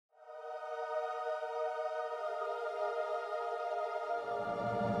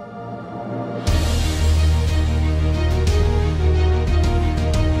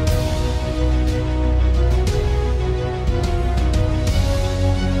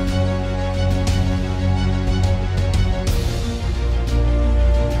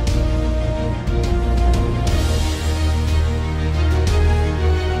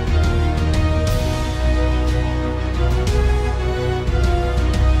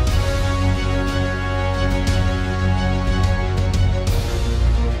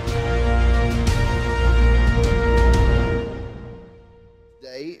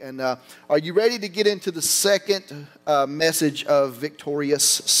Are you ready to get into the second message of Victorious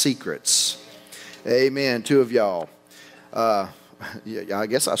Secrets? Amen. Two of y'all. Yeah, I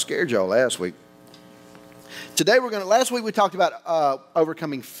guess I scared y'all last week. Today last week we talked about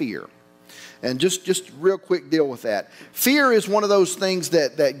overcoming fear. And just real quick deal with that. Fear is one of those things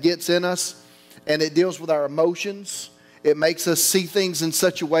that gets in us, and it deals with our emotions. It makes us see things in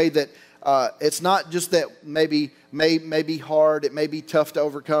such a way that it's not just that may be hard, it may be tough to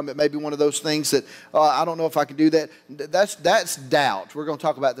overcome, it may be one of those things that, I don't know if I can do that. That's doubt. We're going to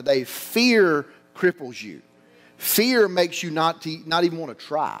talk about today. Fear cripples you. Fear makes you not even want to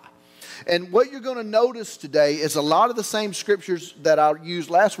try. And what you're going to notice today is a lot of the same scriptures that I used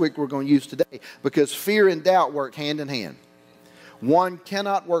last week we're going to use today, because fear and doubt work hand in hand. One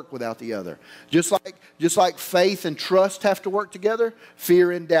cannot work without the other. Just like faith and trust have to work together,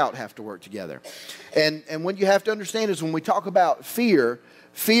 fear and doubt have to work together. And what you have to understand is when we talk about fear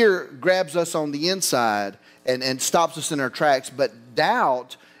grabs us on the inside and stops us in our tracks, but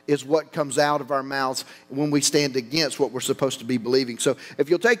doubt is what comes out of our mouths when we stand against what we're supposed to be believing. So if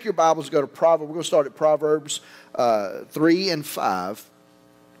you'll take your Bibles, go to Proverbs. We're going to start at Proverbs 3 and 5.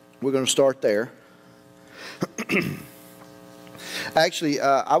 We're going to start there. Actually,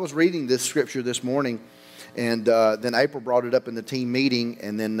 I was reading this scripture this morning, and then April brought it up in the team meeting,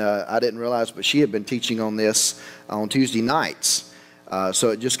 and then I didn't realize, but she had been teaching on this on Tuesday nights.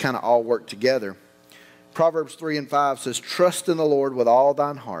 So it just kind of all worked together. Proverbs 3 and 5 says, "Trust in the Lord with all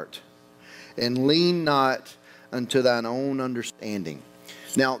thine heart, and lean not unto thine own understanding."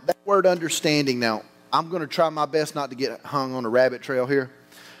 Now, that word understanding, now, I'm going to try my best not to get hung on a rabbit trail here,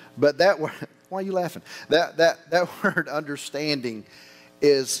 but that word, why are you laughing? That word understanding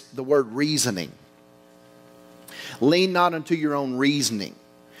is the word reasoning. Lean not unto your own reasoning.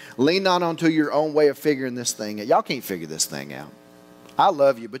 Lean not unto your own way of figuring this thing out. Y'all can't figure this thing out. I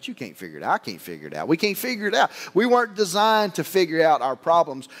love you, but you can't figure it out. I can't figure it out. We can't figure it out. We weren't designed to figure out our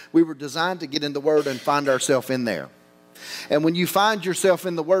problems. We were designed to get in the Word and find ourselves in there. And when you find yourself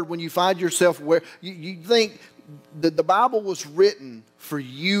in the Word, when you find yourself where you think the Bible was written for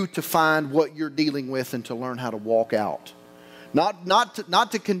you to find what you're dealing with and to learn how to walk out. Not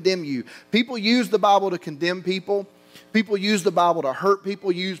to condemn you. People use the Bible to condemn people. People use the Bible to hurt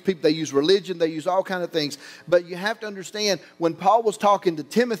people. They use religion. They use all kinds of things. But you have to understand, when Paul was talking to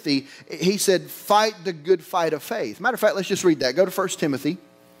Timothy, he said, fight the good fight of faith. Matter of fact, let's just read that. Go to 1 Timothy.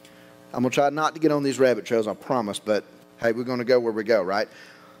 I'm going to try not to get on these rabbit trails, I promise. But, hey, we're going to go where we go, right?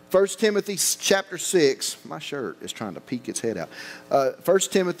 1 Timothy chapter 6. My shirt is trying to peek its head out. 1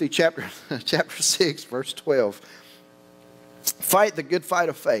 Timothy chapter 6, verse 12. Fight the good fight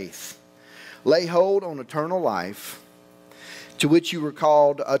of faith. Lay hold on eternal life, to which you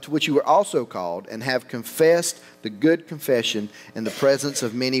were also called, and have confessed the good confession in the presence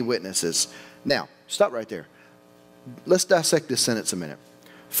of many witnesses. Now, stop right there. Let's dissect this sentence a minute.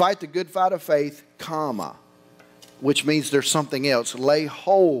 Fight the good fight of faith, comma, which means there's something else. Lay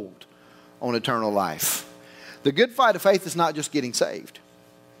hold on eternal life. The good fight of faith is not just getting saved.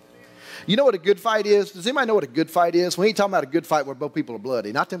 You know what a good fight is? Does anybody know what a good fight is? We ain't talking about a good fight where both people are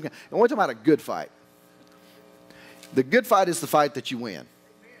bloody. Not them. We're talking about a good fight. The good fight is the fight that you win.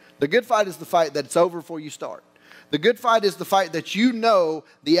 The good fight is the fight that it's over before you start. The good fight is the fight that you know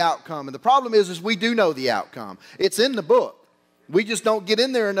the outcome. And the problem is we do know the outcome. It's in the book. We just don't get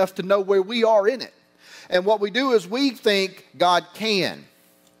in there enough to know where we are in it. And what we do is we think God can.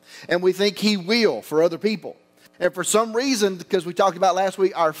 And we think He will for other people. And for some reason, because we talked about last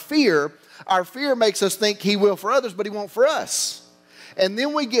week, our fear makes us think He will for others, but He won't for us. And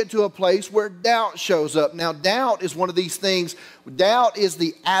then we get to a place where doubt shows up. Now, doubt is one of these things. Doubt is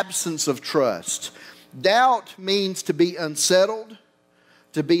the absence of trust. Doubt means to be unsettled,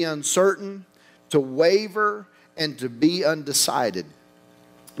 to be uncertain, to waver, and to be undecided.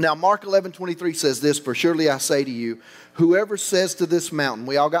 Now, Mark 11:23 says this, "For surely I say to you, whoever says to this mountain,"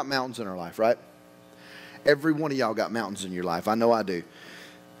 we all got mountains in our life, right? Every one of y'all got mountains in your life. I know I do.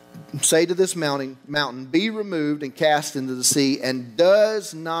 "Say to this mountain, be removed and cast into the sea, and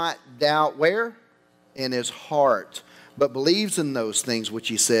does not doubt," where? "In his heart, but believes in those things which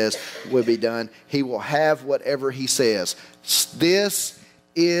he says will be done, he will have whatever he says." This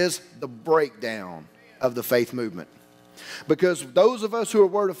is the breakdown of the faith movement. Because those of us who are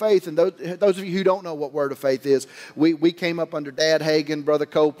Word of Faith, and those of you who don't know what Word of Faith is, we came up under Dad Hagin, Brother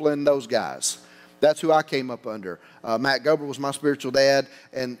Copeland, those guys. That's who I came up under. Matt Gober was my spiritual dad.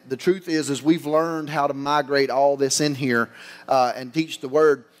 And the truth is we've learned how to migrate all this in here and teach the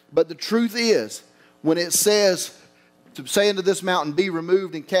Word. But the truth is, when it says to say unto this mountain, "Be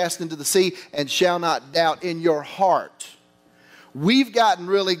removed and cast into the sea, and shall not doubt in your heart," We've gotten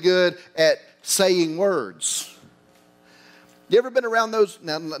really good at saying words. You ever been around those?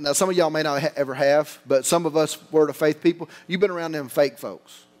 Now some of y'all may not ever have, but some of us Word of Faith people, you've been around them fake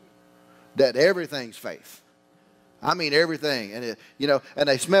folks that everything's faith. I mean everything, and and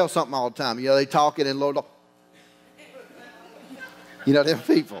they smell something all the time. They talking and Lord, them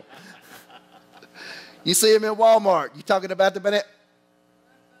people. You see them in Walmart. You talking about the banana?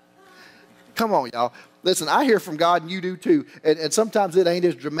 Come on, y'all. Listen, I hear from God, and you do too. And sometimes it ain't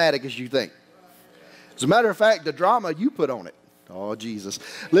as dramatic as you think. As a matter of fact, the drama you put on it. Oh, Jesus.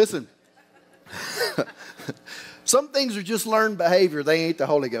 Listen, some things are just learned behavior. They ain't the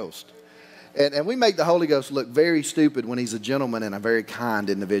Holy Ghost. And we make the Holy Ghost look very stupid when he's a gentleman and a very kind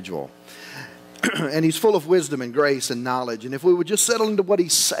individual. And he's full of wisdom and grace and knowledge. And if we would just settle into what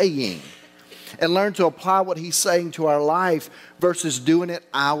he's saying and learn to apply what he's saying to our life versus doing it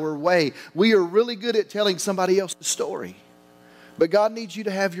our way. We are really good at telling somebody else's story. But God needs you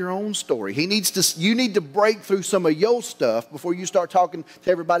to have your own story. You need to break through some of your stuff before you start talking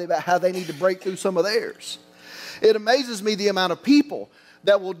to everybody about how they need to break through some of theirs. It amazes me the amount of people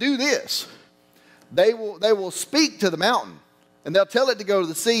that will do this. They will speak to the mountain and they'll tell it to go to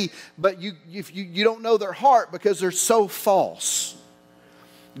the sea, but you don't know their heart because they're so false.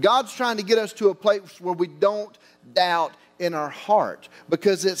 God's trying to get us to a place where we don't doubt in our heart,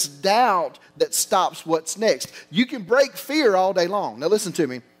 because it's doubt that stops what's next. You can break fear all day long. Now listen to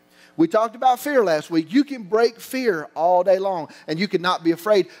me. We talked about fear last week. You can break fear all day long and you can not be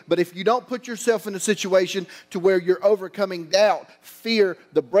afraid. But if you don't put yourself in a situation to where you're overcoming doubt, fear,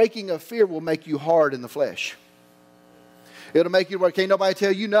 the breaking of fear will make you hard in the flesh. It'll make you where can't nobody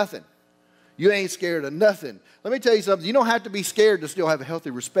tell you nothing. You ain't scared of nothing. Let me tell you something. You don't have to be scared to still have a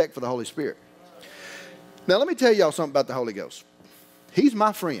healthy respect for the Holy Spirit. Now, let me tell y'all something about the Holy Ghost. He's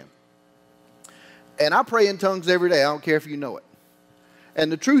my friend. And I pray in tongues every day. I don't care if you know it.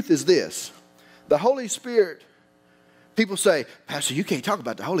 And the truth is this. The Holy Spirit, people say, Pastor, you can't talk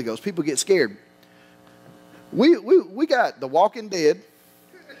about the Holy Ghost. People get scared. We got The Walking Dead.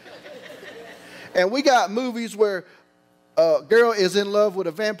 And we got movies where a girl is in love with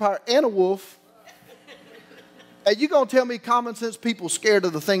a vampire and a wolf. And you're going to tell me common sense people scared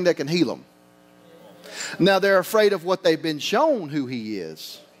of the thing that can heal them. Now, they're afraid of what they've been shown who he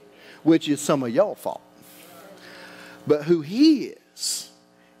is, which is some of y'all fault. But who he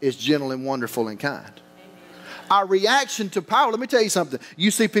is gentle and wonderful and kind. Our reaction to power, let me tell you something.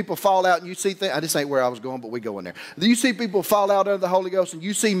 You see people fall out and you see things, this ain't where I was going, but we go in there. You see people fall out under the Holy Ghost and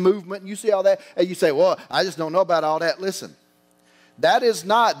you see movement and you see all that and you say, well, I just don't know about all that. Listen, that is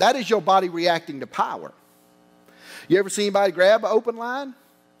your body reacting to power. You ever see anybody grab an open line?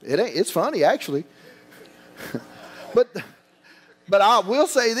 It's funny, actually. But I will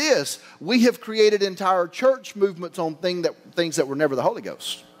say this. We have created entire church movements on things that were never the Holy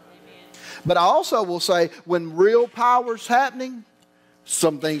Ghost. But I also will say when real power's happening,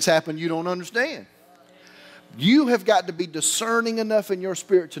 some things happen you don't understand. You have got to be discerning enough in your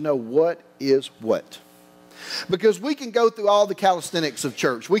spirit to know what is what. Because we can go through all the calisthenics of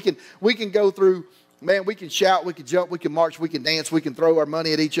church. We can go through, man, we can shout, we can jump, we can march, we can dance, we can throw our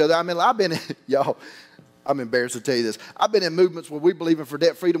money at each other. I mean, y'all, I'm embarrassed to tell you this. I've been in movements where we believe in for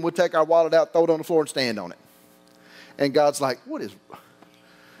debt freedom. We'll take our wallet out, throw it on the floor, and stand on it. And God's like, what is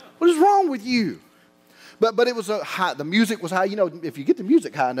wrong with you? But it was high. The music was high. You know, if you get the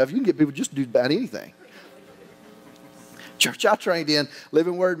music high enough, you can get people just to do about anything. Church I trained in,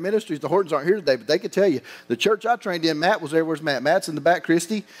 Living Word Ministries, the Hortons aren't here today, but they could tell you. The church I trained in, Matt was there. Where's Matt? Matt's in the back,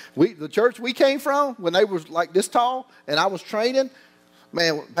 Christy. The church we came from, when they were like this tall, and I was training,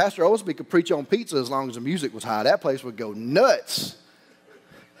 man, Pastor Osby could preach on pizza as long as the music was high. That place would go nuts.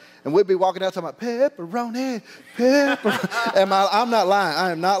 And we'd be walking out talking about pepperoni, pepperoni. I'm not lying. I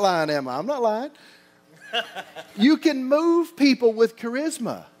am not lying, am I? I'm not lying. You can move people with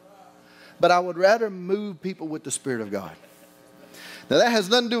charisma. But I would rather move people with the Spirit of God. Now, that has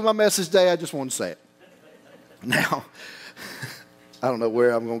nothing to do with my message today. I just want to say it. Now, I don't know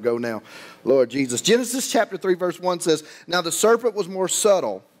where I'm going to go now. Lord Jesus. Genesis chapter 3, verse 1 says, now the serpent was more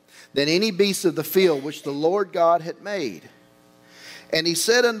subtle than any beast of the field which the Lord God had made. And he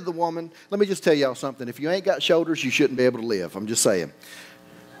said unto the woman, let me just tell y'all something. If you ain't got shoulders, you shouldn't be able to live. I'm just saying.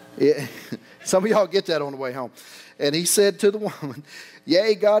 Some of y'all get that on the way home. And he said to the woman,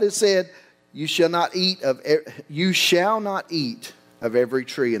 yea, God has said, you shall not eat of every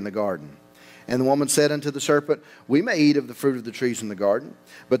tree in the garden. And the woman said unto the serpent, we may eat of the fruit of the trees in the garden,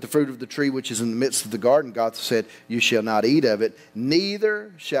 but the fruit of the tree which is in the midst of the garden, God said, you shall not eat of it,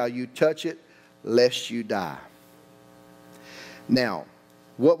 neither shall you touch it, lest you die. Now,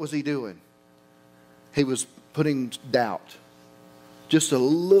 what was he doing? He was putting doubt just a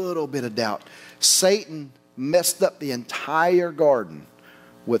little bit of doubt. Satan messed up the entire garden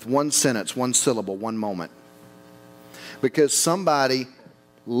with one sentence, one syllable, one moment. Because somebody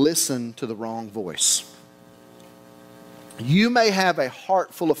listened to the wrong voice. You may have a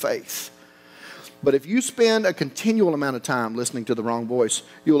heart full of faith, but if you spend a continual amount of time listening to the wrong voice,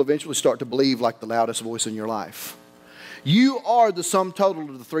 you will eventually start to believe like the loudest voice in your life. You are the sum total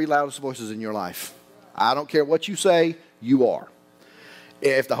of the three loudest voices in your life. I don't care what you say, you are.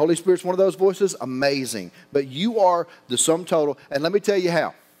 If the Holy Spirit's one of those voices, amazing. But you are the sum total. And let me tell you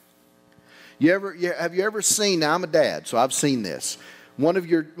how. Have you ever seen, now I'm a dad, so I've seen this. One of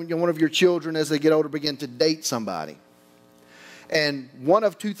your children, as they get older, begin to date somebody. And one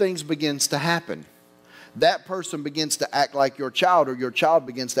of two things begins to happen. That person begins to act like your child, or your child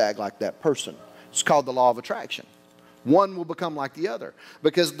begins to act like that person. It's called the law of attraction. One will become like the other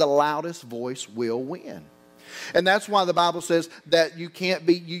because the loudest voice will win. And that's why the Bible says that you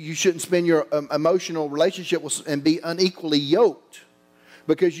shouldn't spend your emotional relationship and be unequally yoked,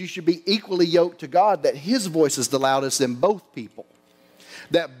 because you should be equally yoked to God, that His voice is the loudest in both people.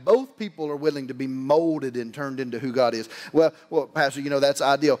 That both people are willing to be molded and turned into who God is. Well, Pastor, that's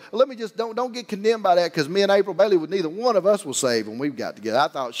ideal. Let me just, don't get condemned by that, because me and April Bailey, neither one of us was saved when we got together. I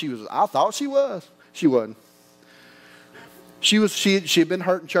thought she was. She wasn't. She had been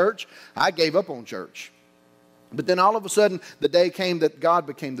hurt in church. I gave up on church. But then all of a sudden, the day came that God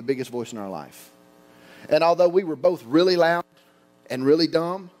became the biggest voice in our life. And although we were both really loud and really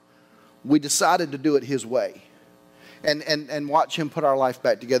dumb, we decided to do it His way. And watch Him put our life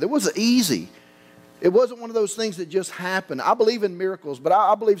back together. It wasn't easy. It wasn't one of those things that just happened. I believe in miracles, but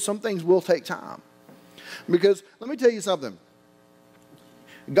I believe some things will take time. Because let me tell you something.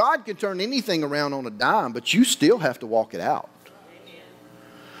 God can turn anything around on a dime, but you still have to walk it out. Amen.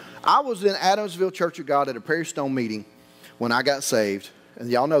 I was in Adamsville Church of God at a Perry Stone meeting when I got saved. And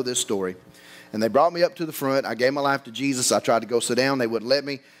y'all know this story. And they brought me up to the front. I gave my life to Jesus. I tried to go sit down. They wouldn't let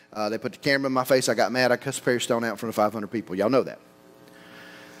me. They put the camera in my face. I got mad. I cussed Perry Stone out in front of 500 people. Y'all know that.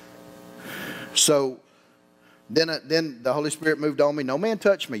 So then the Holy Spirit moved on me. No man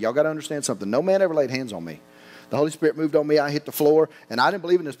touched me. Y'all got to understand something. No man ever laid hands on me. The Holy Spirit moved on me. I hit the floor. And I didn't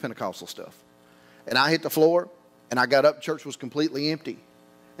believe in this Pentecostal stuff. And I hit the floor. And I got up. Church was completely empty.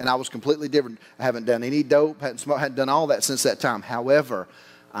 And I was completely different. I haven't done any dope. Hadn't smoked. Hadn't done all that since that time. However,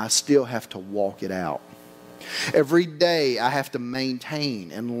 I still have to walk it out. Every day I have to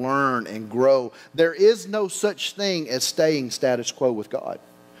maintain and learn and grow. There is no such thing as staying status quo with God.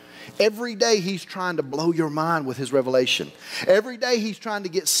 Every day He's trying to blow your mind with His revelation. Every day He's trying to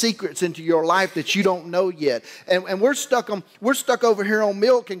get secrets into your life that you don't know yet. And we're stuck over here on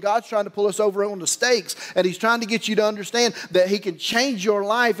milk, and God's trying to pull us over on the steaks. And He's trying to get you to understand that He can change your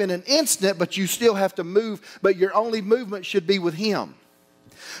life in an instant, but you still have to move. But your only movement should be with Him.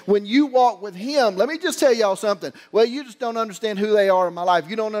 When you walk with Him, let me just tell y'all something. Well, you just don't understand who they are in my life.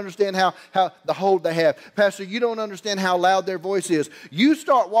 You don't understand how the hold they have. Pastor, you don't understand how loud their voice is. You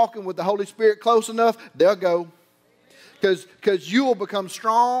start walking with the Holy Spirit close enough, they'll go. Because you will become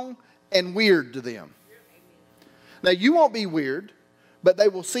strong and weird to them. Now, you won't be weird, but they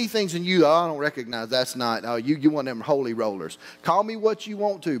will see things in you. Oh, I don't recognize. That's not. Oh, you one of them holy rollers. Call me what you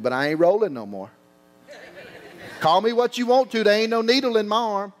want to, but I ain't rolling no more. Call me what you want to. There ain't no needle in my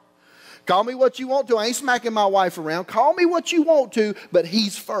arm. Call me what you want to. I ain't smacking my wife around. Call me what you want to, but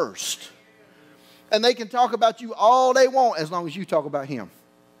He's first. And they can talk about you all they want as long as you talk about Him.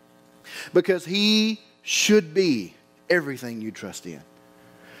 Because He should be everything you trust in.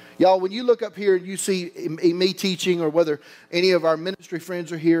 Y'all, when you look up here and you see me teaching, or whether any of our ministry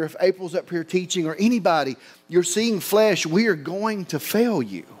friends are here, if April's up here teaching, or anybody, you're seeing flesh, we are going to fail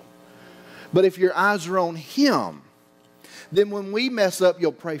you. But if your eyes are on Him, then when we mess up,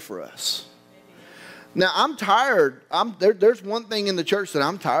 you'll pray for us. Now, I'm tired. There's one thing in the church that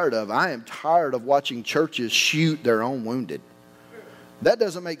I'm tired of. I am tired of watching churches shoot their own wounded. That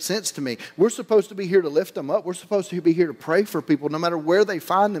doesn't make sense to me. We're supposed to be here to lift them up. We're supposed to be here to pray for people no matter where they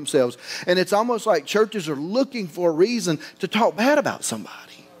find themselves. And it's almost like churches are looking for a reason to talk bad about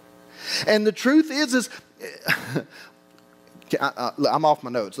somebody. And the truth is I'm off my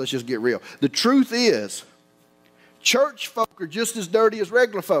notes. Let's just get real. The truth is, church folk are just as dirty as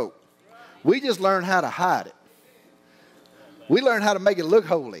regular folk. We just learn how to hide it. We learn how to make it look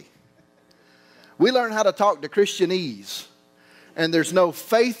holy. We learn how to talk to Christianese. And there's no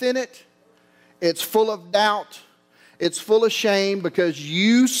faith in it. It's full of doubt. It's full of shame, because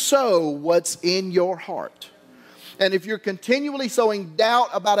you sow what's in your heart. And if you're continually sowing doubt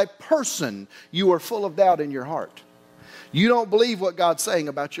about a person, you are full of doubt in your heart. You don't believe what God's saying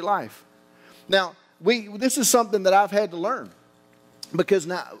about your life. Now, this is something that I've had to learn. Because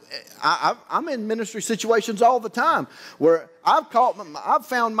now I'm in ministry situations all the time where I've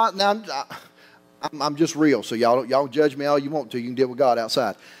found my, now I'm just real, so y'all judge me all you want to. You can deal with God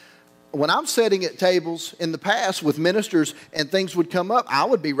outside. When I'm sitting at tables in the past with ministers and things would come up, I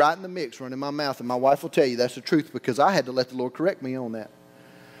would be right in the mix, running my mouth, and my wife will tell you that's the truth, because I had to let the Lord correct me on that.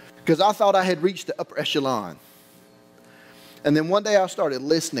 Because I thought I had reached the upper echelon. And then one day I started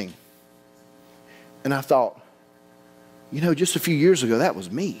listening, and I thought, just a few years ago, that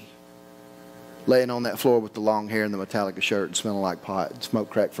was me. Laying on that floor with the long hair and the Metallica shirt and smelling like pot and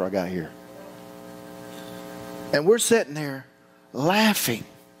smoked crack before I got here. And we're sitting there laughing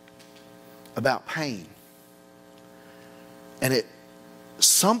about pain. And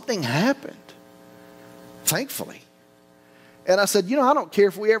something happened, thankfully. And I said, I don't care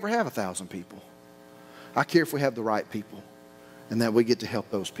if we ever have 1,000 people. I care if we have the right people and that we get to help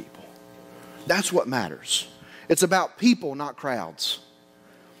those people. That's what matters. It's about people, not crowds.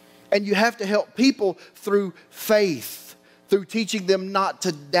 And you have to help people through faith, through teaching them not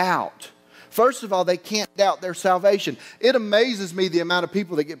to doubt. First of all, they can't doubt their salvation. It amazes me the amount of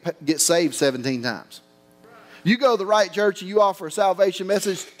people that get saved 17 times. You go to the right church and you offer a salvation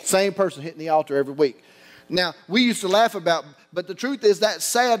message, same person hitting the altar every week. Now, we used to laugh about, but the truth is that's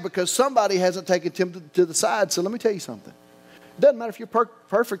sad because somebody hasn't taken them to the side. So let me tell you something. It doesn't matter if you're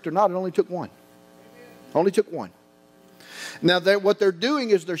perfect or not. It only took one. Only took one. Now, what they're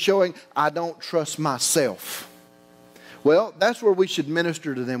doing is they're showing, I don't trust myself. Well, that's where we should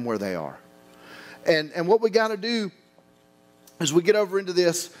minister to them where they are. And what we got to do is we get over into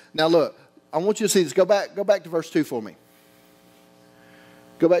this. Now, look, I want you to see this. Go back to verse 2 for me.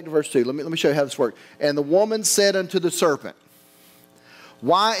 Go back to verse 2. Let me show you how this works. And the woman said unto the serpent,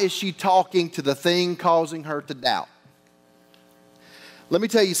 why is she talking to the thing causing her to doubt? Let me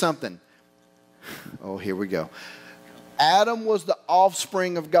tell you something. Oh, here we go. Adam was the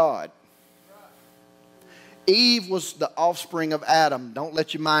offspring of God. Eve was the offspring of Adam. Don't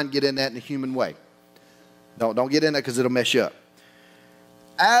let your mind get in that in a human way. Don't get in that because it'll mess you up.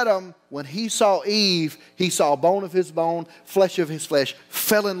 Adam, when he saw Eve, he saw bone of his bone, flesh of his flesh,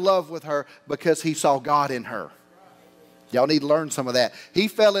 fell in love with her because he saw God in her. Y'all need to learn some of that. He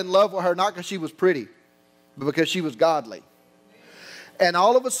fell in love with her not because she was pretty, but because she was godly. And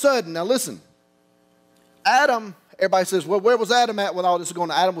all of a sudden, now listen, Adam, everybody says, well, where was Adam at when all this was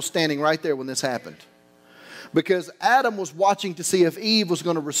going on? Adam was standing right there when this happened. Because Adam was watching to see if Eve was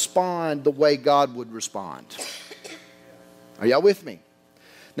going to respond the way God would respond. Are y'all with me?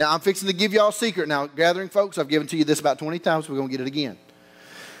 Now, I'm fixing to give y'all a secret. Now, gathering folks, I've given to you this about 20 times. We're going to get it again.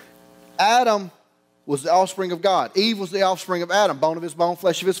 Adam was the offspring of God. Eve was the offspring of Adam, bone of his bone,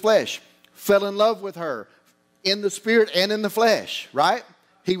 flesh of his flesh. Fell in love with her in the spirit and in the flesh, right?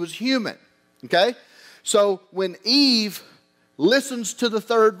 He was human, okay? So when Eve listens to the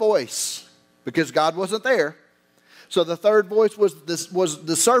third voice, because God wasn't there, so the third voice was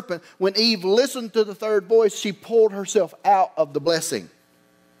the serpent. When Eve listened to the third voice, she pulled herself out of the blessing.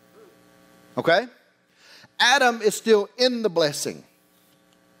 Okay? Adam is still in the blessing.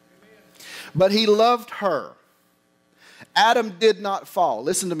 But he loved her. Adam did not fall.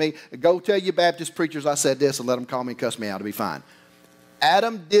 Listen to me. Go tell your Baptist preachers I said this and let them call me and cuss me out. It'll be fine.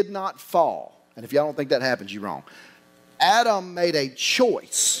 Adam did not fall. And if y'all don't think that happens, you're wrong. Adam made a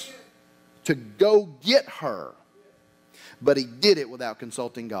choice to go get her. But he did it without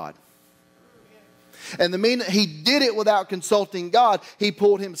consulting God. And the minute he did it without consulting God, he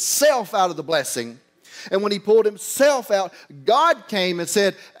pulled himself out of the blessing. And when he pulled himself out, God came and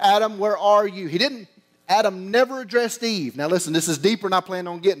said, Adam, where are you? Adam never addressed Eve. Now listen, this is deeper than I planned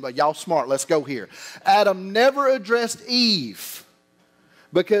on getting, but y'all smart. Let's go here. Adam never addressed Eve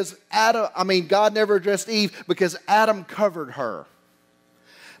because God never addressed Eve because Adam covered her.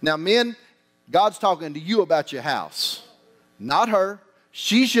 Now men, God's talking to you about your house, not her.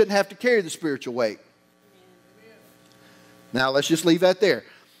 She shouldn't have to carry the spiritual weight. Now let's just leave that there.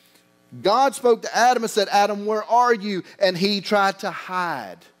 God spoke to Adam and said, Adam, where are you? And he tried to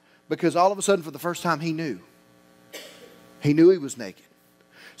hide because all of a sudden for the first time he knew. He knew he was naked.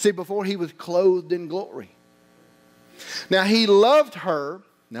 See, before he was clothed in glory. Now he loved her.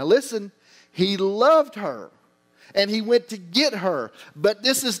 Now listen, he loved her. And he went to get her. But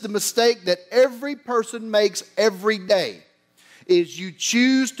this is the mistake that every person makes every day. Is you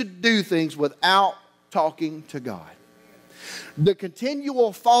choose to do things without talking to God. The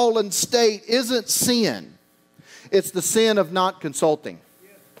continual fallen state isn't sin. It's the sin of not consulting.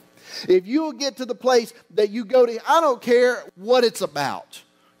 If you will get to the place that you go to, I don't care what it's about.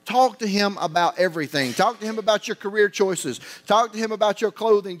 Talk to him about everything. Talk to him about your career choices. Talk to him about your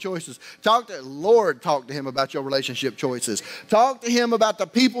clothing choices. Talk to him about your relationship choices. Talk to him about the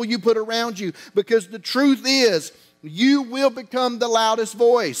people you put around you, because the truth is, you will become the loudest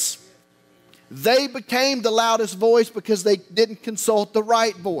voice. They became the loudest voice because they didn't consult the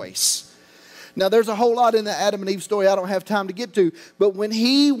right voice. Now, there's a whole lot in the Adam and Eve story I don't have time to get to, but when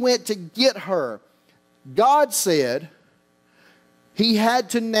he went to get her, God said he had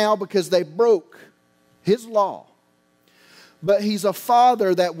to now, because they broke his law. But he's a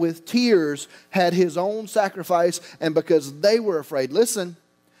father that with tears had his own sacrifice, and because they were afraid, listen,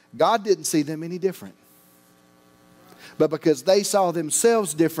 God didn't see them any different. But because they saw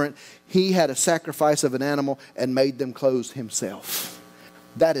themselves different, he had a sacrifice of an animal and made them clothe himself.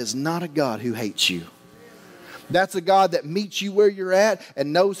 That is not a God who hates you. That's a God that meets you where you're at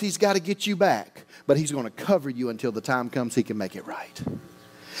and knows he's got to get you back. But he's going to cover you until the time comes he can make it right.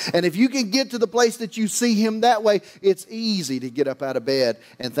 And if you can get to the place that you see him that way, it's easy to get up out of bed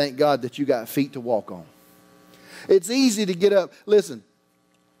and thank God that you got feet to walk on. It's easy to get up. Listen,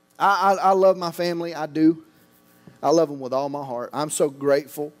 I love my family. I do. I love them with all my heart. I'm so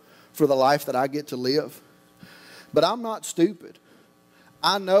grateful for the life that I get to live. But I'm not stupid.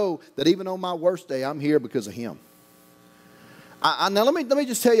 I know that even on my worst day, I'm here because of him. Now let me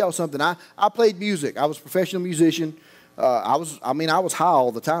just tell y'all something. I played music. I was a professional musician. I was high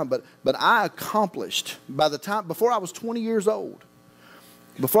all the time, but I accomplished before I was 20 years old.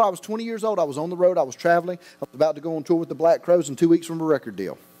 Before I was 20 years old, I was on the road. I was traveling. I was about to go on tour with the Black Crowes in 2 weeks from a record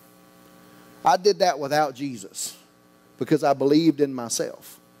deal. I did that without Jesus because I believed in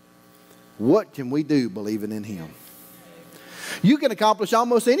myself. What can we do believing in him? You can accomplish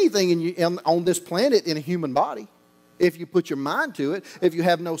almost anything on this planet in a human body if you put your mind to it, if you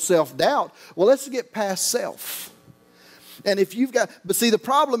have no self-doubt. Well, let's get past self. And but see, the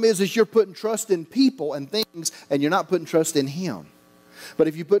problem is you're putting trust in people and things, and you're not putting trust in him. But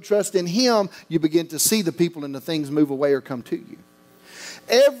if you put trust in him, you begin to see the people and the things move away or come to you.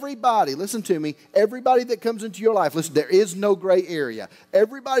 Everybody, listen to me, everybody that comes into your life, listen, there is no gray area.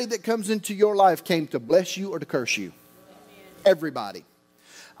 Everybody that comes into your life came to bless you or to curse you. Everybody.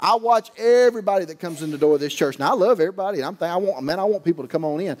 I watch everybody that comes in the door of this church. Now, I love everybody. And I want people to come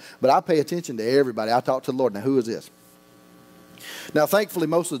on in. But I pay attention to everybody. I talk to the Lord. Now, who is this? Now, thankfully,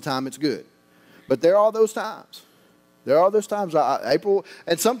 most of the time, it's good. But there are those times. April,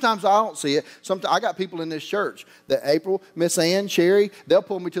 and sometimes I don't see it. Sometimes I got people in this church that April, Miss Ann, Sherry, they'll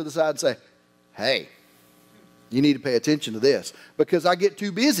pull me to the side and say, hey, you need to pay attention to this. Because I get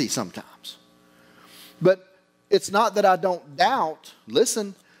too busy sometimes. But it's not that I don't doubt,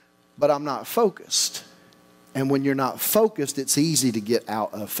 listen, but I'm not focused. And when you're not focused, it's easy to get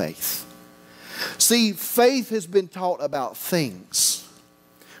out of faith. See, faith has been taught about things.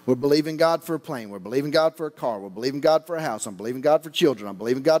 We're believing God for a plane. We're believing God for a car. We're believing God for a house. I'm believing God for children. I'm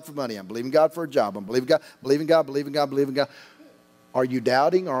believing God for money. I'm believing God for a job. I'm believing God. Are you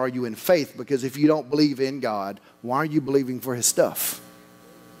doubting or are you in faith? Because if you don't believe in God, why are you believing for his stuff?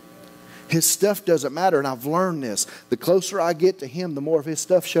 His stuff doesn't matter, and I've learned this. The closer I get to him, the more of his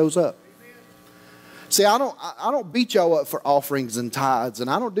stuff shows up. See, I don't beat y'all up for offerings and tithes, and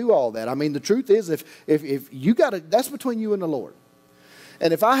I don't do all that. I mean, the truth is, if you got to, that's between you and the Lord.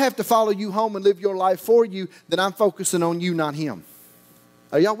 And if I have to follow you home and live your life for you, then I'm focusing on you, not him.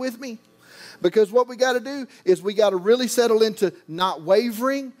 Are y'all with me? Because what we got to do is we got to really settle into not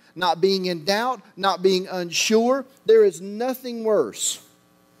wavering, not being in doubt, not being unsure. There is nothing worse.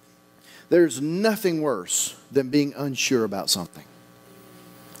 There's nothing worse than being unsure about something.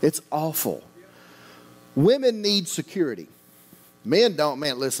 It's awful. Women need security. Men don't.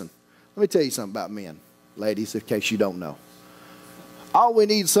 Man, listen. Let me tell you something about men, ladies, in case you don't know. All we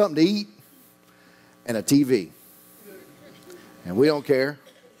need is something to eat and a TV. And we don't care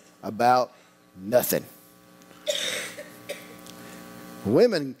about nothing.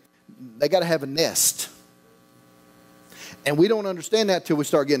 Women, they got to have a nest. And we don't understand that till we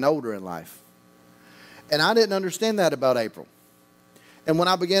start getting older in life. And I didn't understand that about April. And when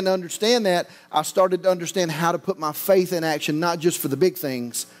I began to understand that, I started to understand how to put my faith in action, not just for the big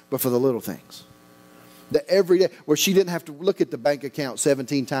things, but for the little things. That every day, where she didn't have to look at the bank account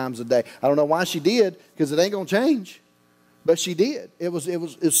 17 times a day. I don't know why she did, because it ain't going to change. But she did.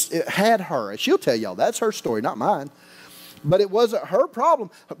 It had her. And she'll tell y'all, that's her story, not mine. But it wasn't her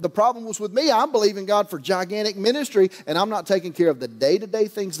problem. The problem was with me. I'm believing God for gigantic ministry, and I'm not taking care of the day-to-day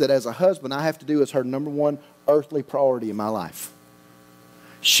things that as a husband I have to do as her number one earthly priority in my life.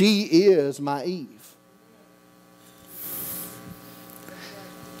 She is my Eve.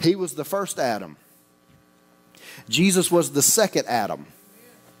 He was the first Adam. Jesus was the second Adam.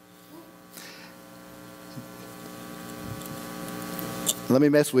 Let me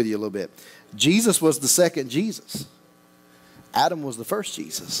mess with you a little bit. Jesus was the second Jesus. Adam was the first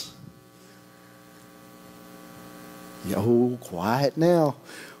Jesus. Yo, quiet now.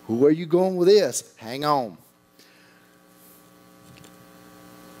 Where are you going with this? Hang on.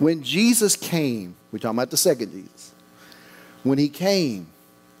 When Jesus came, we're talking about the second Jesus. When he came,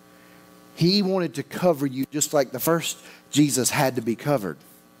 he wanted to cover you just like the first Jesus had to be covered.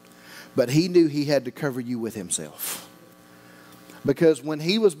 But he knew he had to cover you with himself. Because when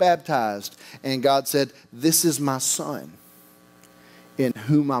he was baptized and God said, "This is my son in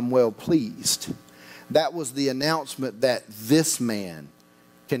whom I'm well pleased," that was the announcement that this man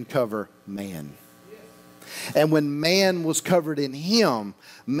can cover man. And when man was covered in him,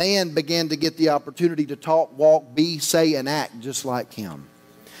 man began to get the opportunity to talk, walk, be, say, and act just like him.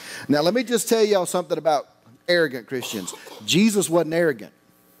 Now, let me just tell y'all something about arrogant Christians. Jesus wasn't arrogant.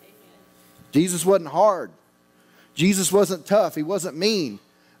 Jesus wasn't hard. Jesus wasn't tough. He wasn't mean,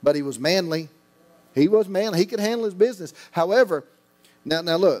 but he was manly. He was manly. He could handle his business. However, now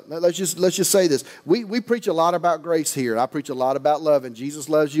look, let's just say this. We preach a lot about grace here. I preach a lot about love, and Jesus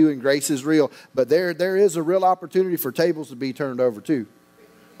loves you, and grace is real. But there is a real opportunity for tables to be turned over too,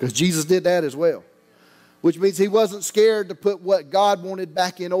 because Jesus did that as well. Which means he wasn't scared to put what God wanted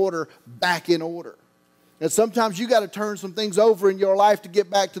back in order. And sometimes you got to turn some things over in your life to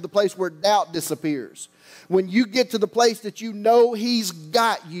get back to the place where doubt disappears. When you get to the place that you know he's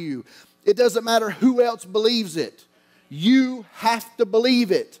got you, it doesn't matter who else believes it. You have to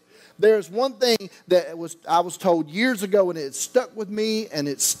believe it. There's one thing that I was told years ago, and it stuck with me, and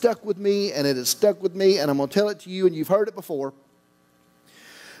it stuck with me, and it has stuck with me, and I'm going to tell it to you, and you've heard it before.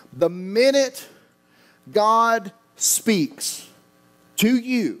 The minute God speaks to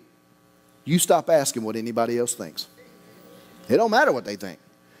you, you stop asking what anybody else thinks. It don't matter what they think.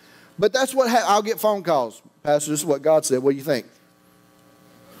 But that's what I'll get phone calls. "Pastor, this is what God said. What do you think?"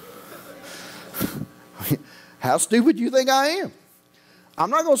 How stupid do you think I am? I'm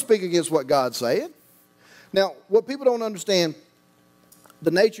not going to speak against what God's saying. Now, what people don't understand,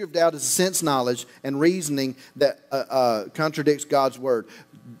 the nature of doubt is sense knowledge and reasoning that contradicts God's word.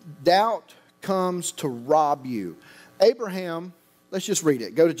 Doubt comes to rob you. Abraham, let's just read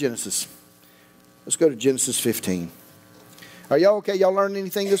it. Go to Genesis. Let's go to Genesis 15. Are y'all okay? Y'all learning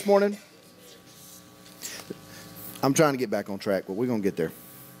anything this morning? I'm trying to get back on track, but we're going to get there.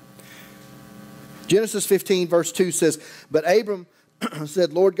 Genesis 15 verse 2 says, "But Abram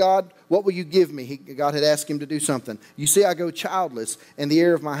said, 'Lord God, what will you give me?'" God had asked him to do something. "You see, I go childless, and the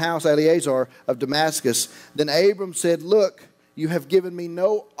heir of my house, Eliezer of Damascus." Then Abram said, "Look, you have given me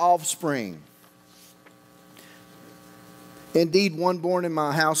no offspring. Indeed, one born in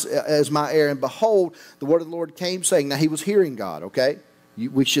my house as my heir. And behold, the word of the Lord came, saying," now he was hearing God, okay?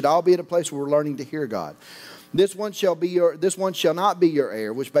 We should all be at a place where we're learning to hear God. This one shall not be your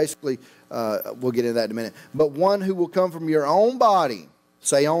heir," which basically, we'll get into that in a minute. "But one who will come from your own body,"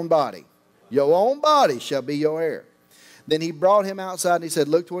 say own body, "your own body shall be your heir." Then he brought him outside and he said,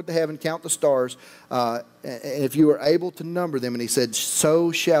 "Look toward the heaven, count the stars, and if you are able to number them." And he said,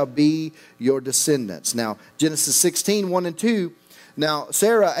 "So shall be your descendants." Now, Genesis 16, 1 and 2. "Now,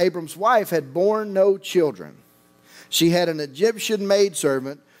 Sarah, Abram's wife, had borne no children. She had an Egyptian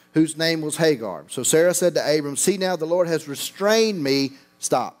maidservant whose name was Hagar. So Sarah said to Abram, 'See now, the Lord has restrained me.'"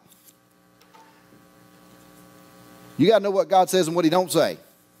 Stop. You got to know what God says and what he don't say.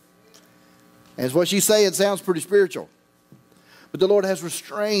 And what she's saying sounds pretty spiritual. "But the Lord has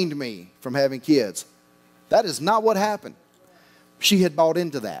restrained me from having kids." That is not what happened. She had bought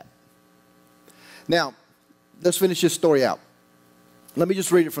into that. Now, let's finish this story out. Let me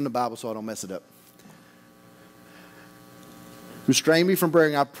just read it from the Bible so I don't mess it up. "Restrain me from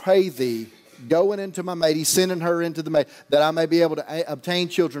bearing, I pray thee, going into my maid," he's sending her into the maid, "that I may be able to obtain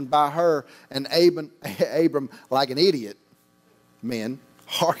children by her." And Abram, like an idiot,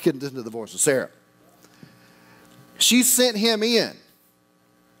 hearkened into the voice of Sarah. She sent him in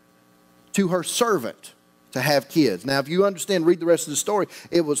to her servant to have kids. Now, if you understand, read the rest of the story.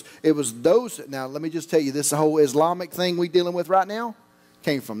 It was those. Now, let me just tell you, this whole Islamic thing we're dealing with right now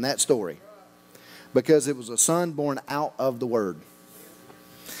came from that story. Because it was a son born out of the word.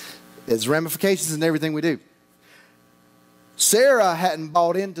 There's ramifications in everything we do. Sarah hadn't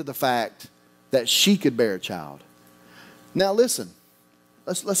bought into the fact that she could bear a child. Now listen,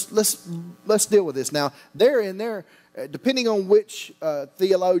 let's deal with this. Now they're in there, depending on which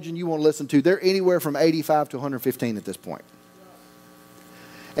theologian you want to listen to, they're anywhere from 85 to 115 at this point.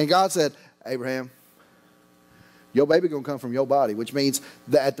 And God said, "Abraham, your baby going to come from your body," which means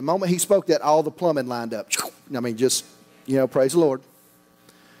that at the moment he spoke that, all the plumbing lined up. I mean, just, praise the Lord.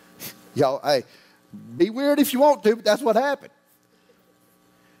 Y'all, hey, be weird if you want to, but that's what happened.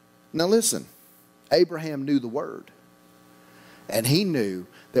 Now listen, Abraham knew the word. And he knew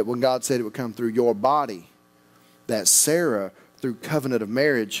that when God said it would come through your body, that Sarah, through covenant of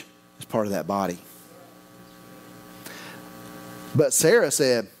marriage, is part of that body. But Sarah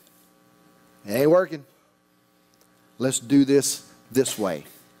said, it ain't working. Let's do this way.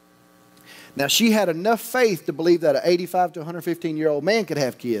 Now she had enough faith to believe that an 85 to 115-year-old man could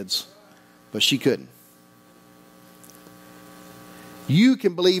have kids, but she couldn't. You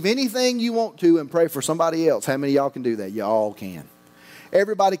can believe anything you want to and pray for somebody else. How many of y'all can do that? You all can.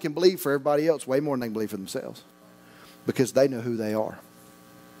 Everybody can believe for everybody else way more than they can believe for themselves, because they know who they are.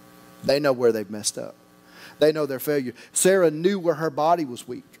 They know where they've messed up. They know their failure. Sarah knew where her body was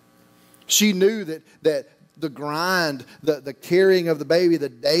weak. She knew that the grind, the carrying of the baby,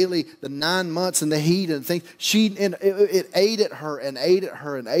 the 9 months and the heat and things, it ate at her and ate at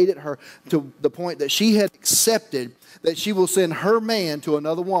her and ate at her to the point that she had accepted that she will send her man to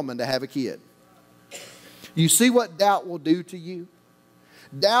another woman to have a kid. You see what doubt will do to you?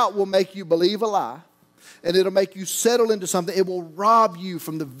 Doubt will make you believe a lie, and it'll make you settle into something. It will rob you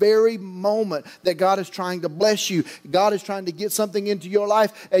from the very moment that God is trying to bless you. God is trying to get something into your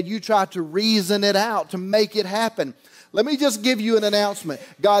life, and you try to reason it out to make it happen. Let me just give you an announcement.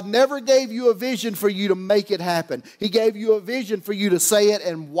 God never gave you a vision for you to make it happen. He gave you a vision for you to say it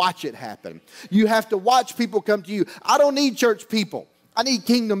and watch it happen. You have to watch people come to you. I don't need church people. I need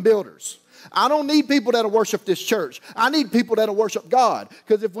kingdom builders. I don't need people that'll worship this church. I need people that'll worship God.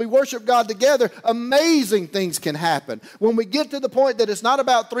 Because if we worship God together, amazing things can happen. When we get to the point that it's not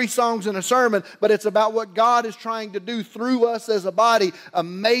about 3 songs and a sermon, but it's about what God is trying to do through us as a body,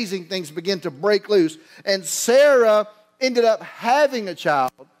 amazing things begin to break loose. And Sarah ended up having a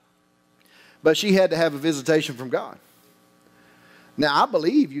child, but she had to have a visitation from God. Now, I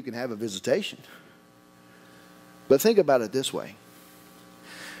believe you can have a visitation. But think about it this way.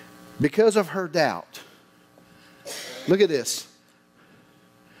 Because of her doubt, look at this.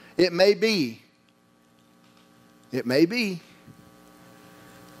 It may be. Y'all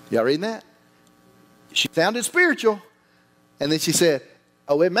reading that? She sounded spiritual. And then she said,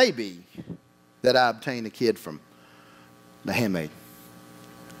 oh, it may be that I obtained a kid from the handmaid.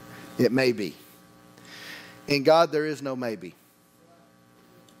 It may be. In God, there is no maybe.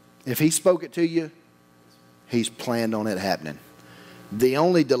 If He spoke it to you, He's planned on it happening. The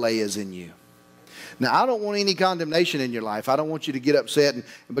only delay is in you. Now, I don't want any condemnation in your life. I don't want you to get upset.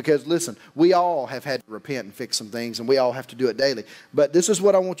 Because, listen, we all have had to repent and fix some things, and we all have to do it daily. But this is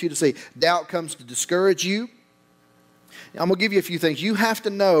what I want you to see. Doubt comes to discourage you. I'm going to give you a few things. You have to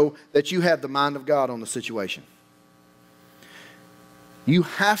know that you have the mind of God on the situation. You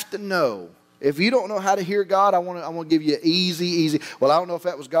have to know. If you don't know how to hear God, I want to give you easy. Well, I don't know if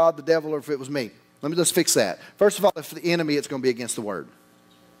that was God, the devil, or if it was me. Let me just fix that. First of all, if the enemy, it's going to be against the word.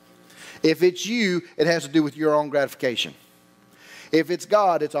 If it's you, it has to do with your own gratification. If it's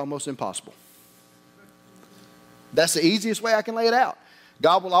God, it's almost impossible. That's the easiest way I can lay it out.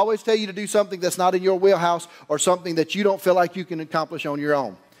 God will always tell you to do something that's not in your wheelhouse or something that you don't feel like you can accomplish on your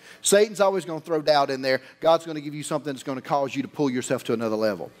own. Satan's always going to throw doubt in there. God's going to give you something that's going to cause you to pull yourself to another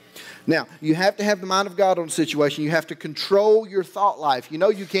level. Now, you have to have the mind of God on the situation. You have to control your thought life. You know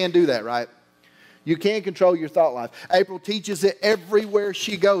you can do that, right? You can control your thought life. April teaches it everywhere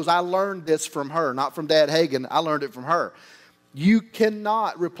she goes. I learned this from her, not from Dad Hagin. I learned it from her. You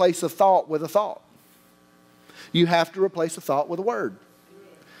cannot replace a thought with a thought. You have to replace a thought with a word.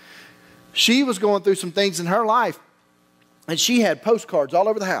 She was going through some things in her life, and she had postcards all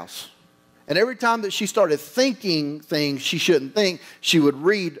over the house. And every time that she started thinking things she shouldn't think, she would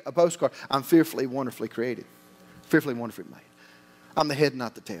read a postcard. I'm fearfully, wonderfully created. Fearfully, wonderfully made. I'm the head,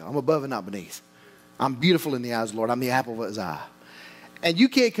 not the tail. I'm above and not beneath. I'm beautiful in the eyes of the Lord. I'm the apple of His eye. And you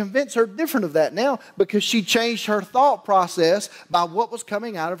can't convince her different of that now, because she changed her thought process by what was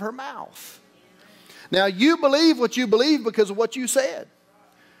coming out of her mouth. Now, you believe what you believe because of what you said.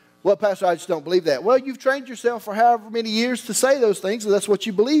 Well, Pastor, I just don't believe that. Well, you've trained yourself for however many years to say those things, and that's what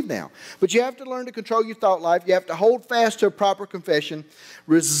you believe now. But you have to learn to control your thought life. You have to hold fast to a proper confession.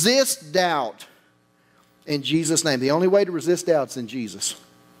 Resist doubt in Jesus' name. The only way to resist doubt is in Jesus.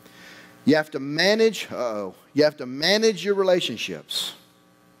 You have to manage, you have to manage your relationships.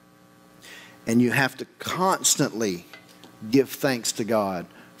 And you have to constantly give thanks to God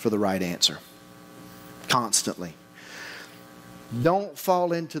for the right answer. Constantly. Don't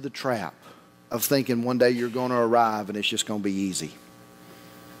fall into the trap of thinking one day you're going to arrive and it's just going to be easy.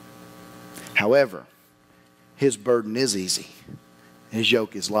 However, His burden is easy. His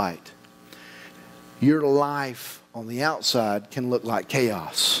yoke is light. Your life on the outside can look like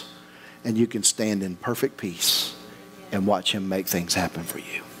chaos. And you can stand in perfect peace and watch Him make things happen for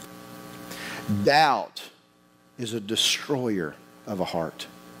you. Doubt is a destroyer of a heart.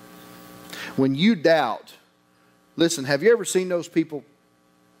 When you doubt, listen, have you ever seen those people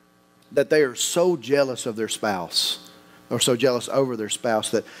that they are so jealous of their spouse or so jealous over their spouse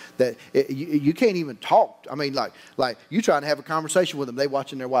that you can't even talk? I mean, like you trying to have a conversation with them, they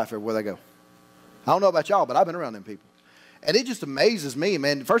watching their wife everywhere they go. I don't know about y'all, but I've been around them people. And it just amazes me,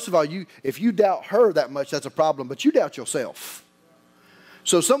 man. First of all, if you doubt her that much, that's a problem, but you doubt yourself.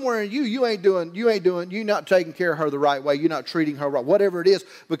 So somewhere in you're not taking care of her the right way. You're not treating her right, whatever it is,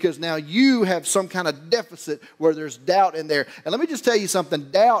 because now you have some kind of deficit where there's doubt in there. And let me just tell you something.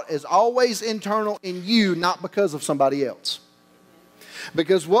 Doubt is always internal in you, not because of somebody else.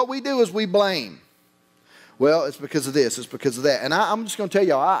 Because what we do is we blame. Well, it's because of this. It's because of that. And I'm just going to tell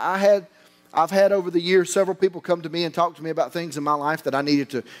y'all, I've had over the years several people come to me and talk to me about things in my life that I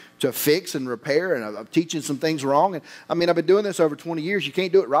needed to fix and repair, and I'm teaching some things wrong. And I mean, I've been doing this over 20 years. You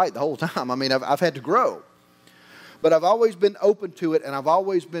can't do it right the whole time. I mean, I've had to grow. But I've always been open to it, and I've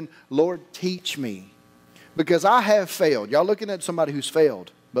always been, Lord, teach me. Because I have failed. Y'all looking at somebody who's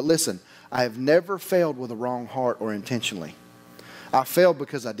failed. But listen, I have never failed with a wrong heart or intentionally. I failed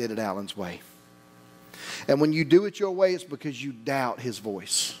because I did it Alan's way. And when you do it your way, it's because you doubt his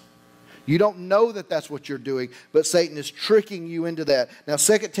voice. You don't know that that's what you're doing, but Satan is tricking you into that. Now,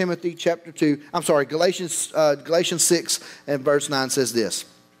 2 Timothy chapter 2, Galatians 6 and verse 9 says this.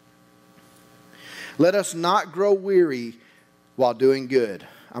 Let us not grow weary while doing good.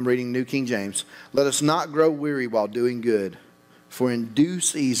 I'm reading New King James. Let us not grow weary while doing good, for in due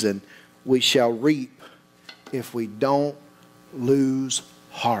season we shall reap if we don't lose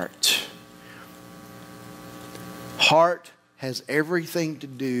heart. Heart has everything to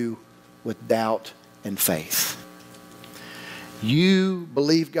do with doubt and faith. You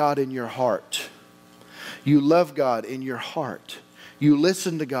believe God in your heart. You love God in your heart. You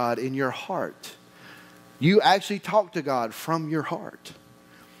listen to God in your heart. You actually talk to God from your heart.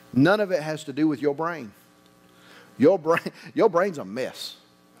 None of it has to do with your brain. Your brain's a mess.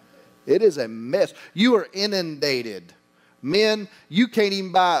 It is a mess. You are inundated. Men, you can't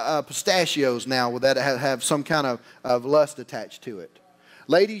even buy pistachios now without have some kind of lust attached to it.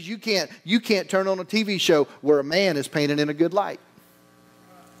 Ladies, you can't turn on a TV show where a man is painted in a good light.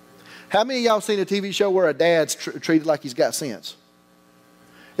 How many of y'all seen a TV show where a dad's treated like he's got sense?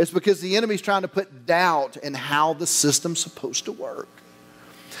 It's because the enemy's trying to put doubt in how the system's supposed to work.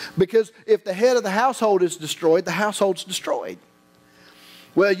 Because if the head of the household is destroyed, the household's destroyed.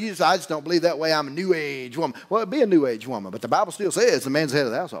 Well, I just don't believe that way. I'm a new age woman. Well, be a new age woman, but the Bible still says the man's the head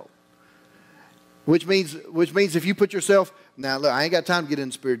of the household. Which means if you put yourself, now look, I ain't got time to get in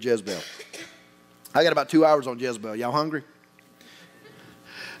the spirit of Jezebel. I got about 2 hours on Jezebel. Y'all hungry?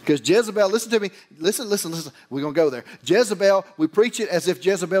 Because Jezebel, listen to me. Listen. We're going to go there. Jezebel, we preach it as if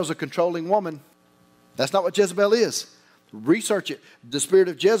Jezebel's a controlling woman. That's not what Jezebel is. Research it. The spirit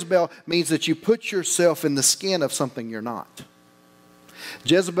of Jezebel means that you put yourself in the skin of something you're not.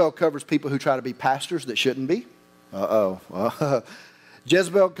 Jezebel covers people who try to be pastors that shouldn't be.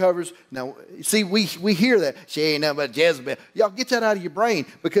 Jezebel covers, now, see, we hear that. She ain't nothing but Jezebel. Y'all get that out of your brain,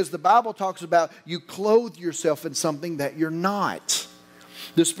 because the Bible talks about you clothe yourself in something that you're not.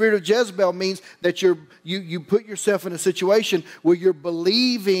 The spirit of Jezebel means that you put yourself in a situation where you're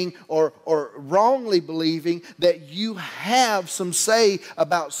believing or wrongly believing that you have some say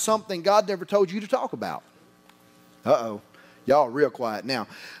about something God never told you to talk about. Uh-oh. Y'all are real quiet now.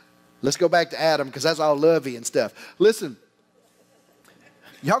 Let's go back to Adam, because that's all lovey and stuff. Listen.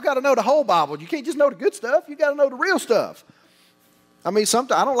 Y'all got to know the whole Bible. You can't just know the good stuff. You got to know the real stuff. I mean,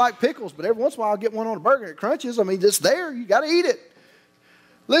 sometimes I don't like pickles, but every once in a while I'll get one on a burger and it crunches. I mean, it's there. You got to eat it.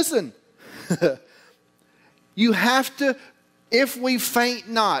 Listen, you have to, if we faint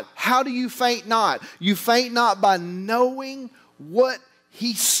not, how do you faint not? You faint not by knowing what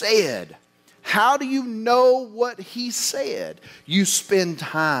he said. How do you know what he said? You spend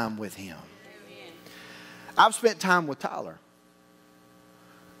time with him. Amen. I've spent time with Tyler.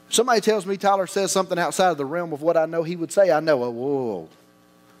 Somebody tells me Tyler says something outside of the realm of what I know he would say, I know, whoa.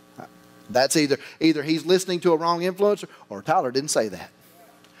 That's either he's listening to a wrong influencer or Tyler didn't say that.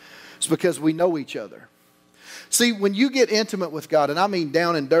 It's because we know each other. See, when you get intimate with God, and I mean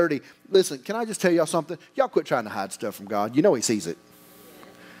down and dirty, listen, can I just tell y'all something? Y'all quit trying to hide stuff from God. You know he sees it.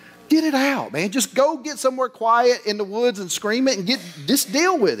 Get it out, man. Just go get somewhere quiet in the woods and scream it and just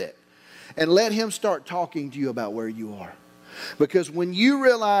deal with it. And let him start talking to you about where you are. Because when you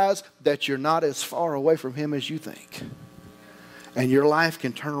realize that you're not as far away from him as you think, and your life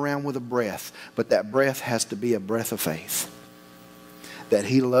can turn around with a breath, but that breath has to be a breath of faith. That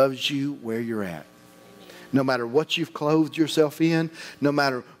he loves you where you're at. No matter what you've clothed yourself in, no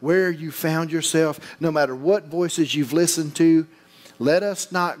matter where you found yourself, no matter what voices you've listened to, let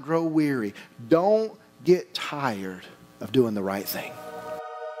us not grow weary. Don't get tired of doing the right thing.